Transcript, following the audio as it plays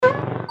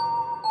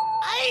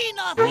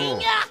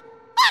novinha,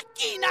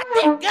 aqui na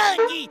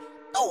T-Gang,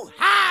 tu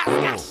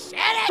rasga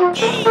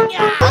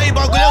xerequinha. Aí,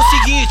 bagulho é o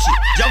seguinte,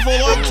 já vou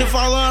logo te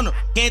falando,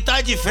 quem tá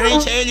de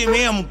frente é ele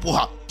mesmo,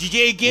 porra,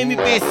 DJ Iguinho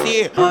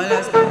MPC.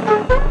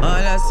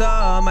 Olha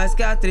só, mais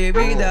que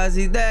atrevida as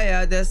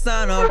ideias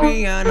dessa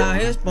novinha, na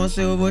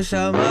responsa eu vou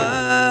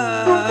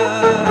chamar.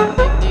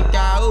 De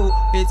caô,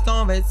 fez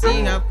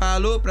conversinha,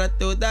 falou pra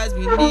todas as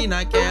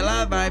meninas que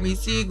ela vai me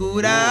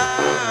segurar.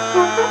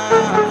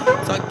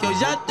 Só que eu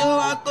já tô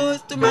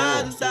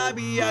acostumado,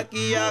 sabia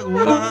que ia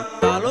rolar.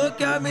 Falou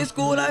que ia me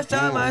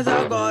esculachar, mas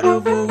agora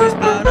eu vou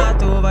explanar.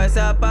 Tu vai se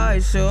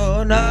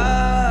apaixonar,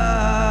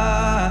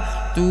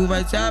 tu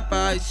vai se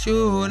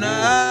apaixonar.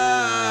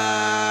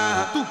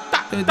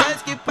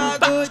 Todas que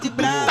pagou de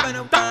brava,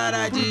 não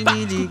para de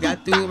me ligar.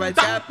 Tu vai se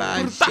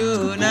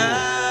apaixonar,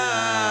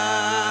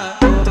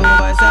 tu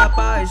vai se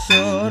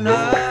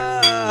apaixonar,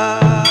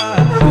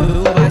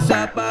 tu vai se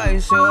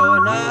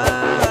apaixonar.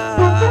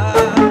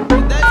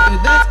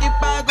 Todas que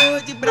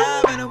pagou de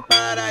brava, não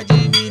para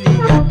de me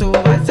ligar. Tu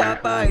vai se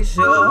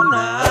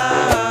apaixonar.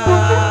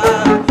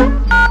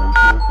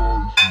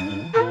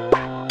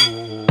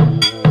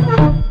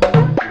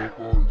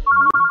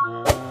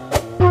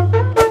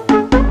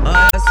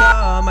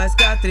 Mais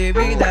que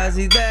atrevida as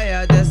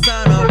ideias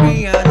dessa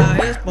novinha, na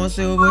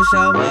responsa eu vou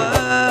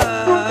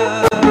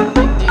chamar.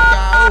 De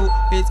caô,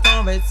 fez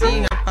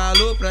conversinha,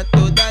 falou pra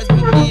todas as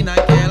meninas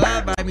que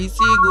ela vai me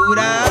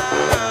segurar.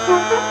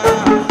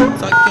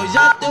 Só que eu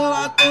já tô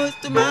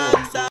acostumado,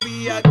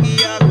 sabia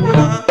que ia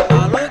rolar.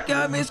 Falou que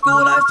ia me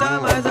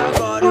esculachar, mas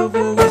agora eu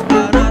vou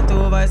explanar.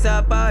 Tu vai se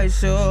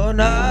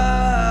apaixonar,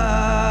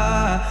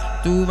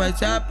 tu vai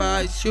se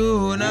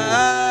apaixonar.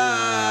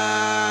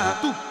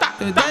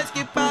 Todas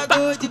que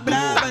pagou de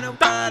brava, não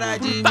para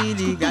de me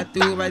ligar.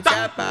 Tu vai se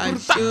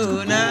apaixonar,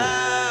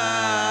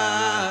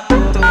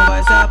 tu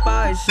vai se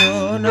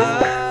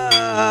apaixonar,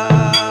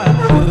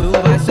 tu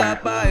vai se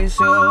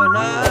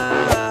apaixonar.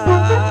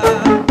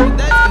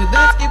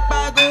 Todas que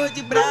pagou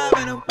de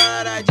brava, não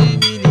para de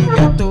me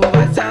ligar. Tu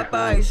vai se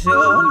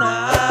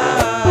apaixonar.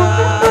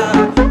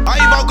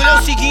 Aí, bagulho é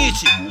o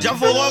seguinte, já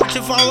vou logo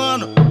te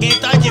falando, quem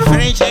tá de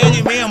frente é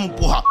ele mesmo,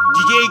 porra,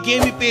 DJ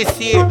Iguinho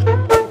MPC.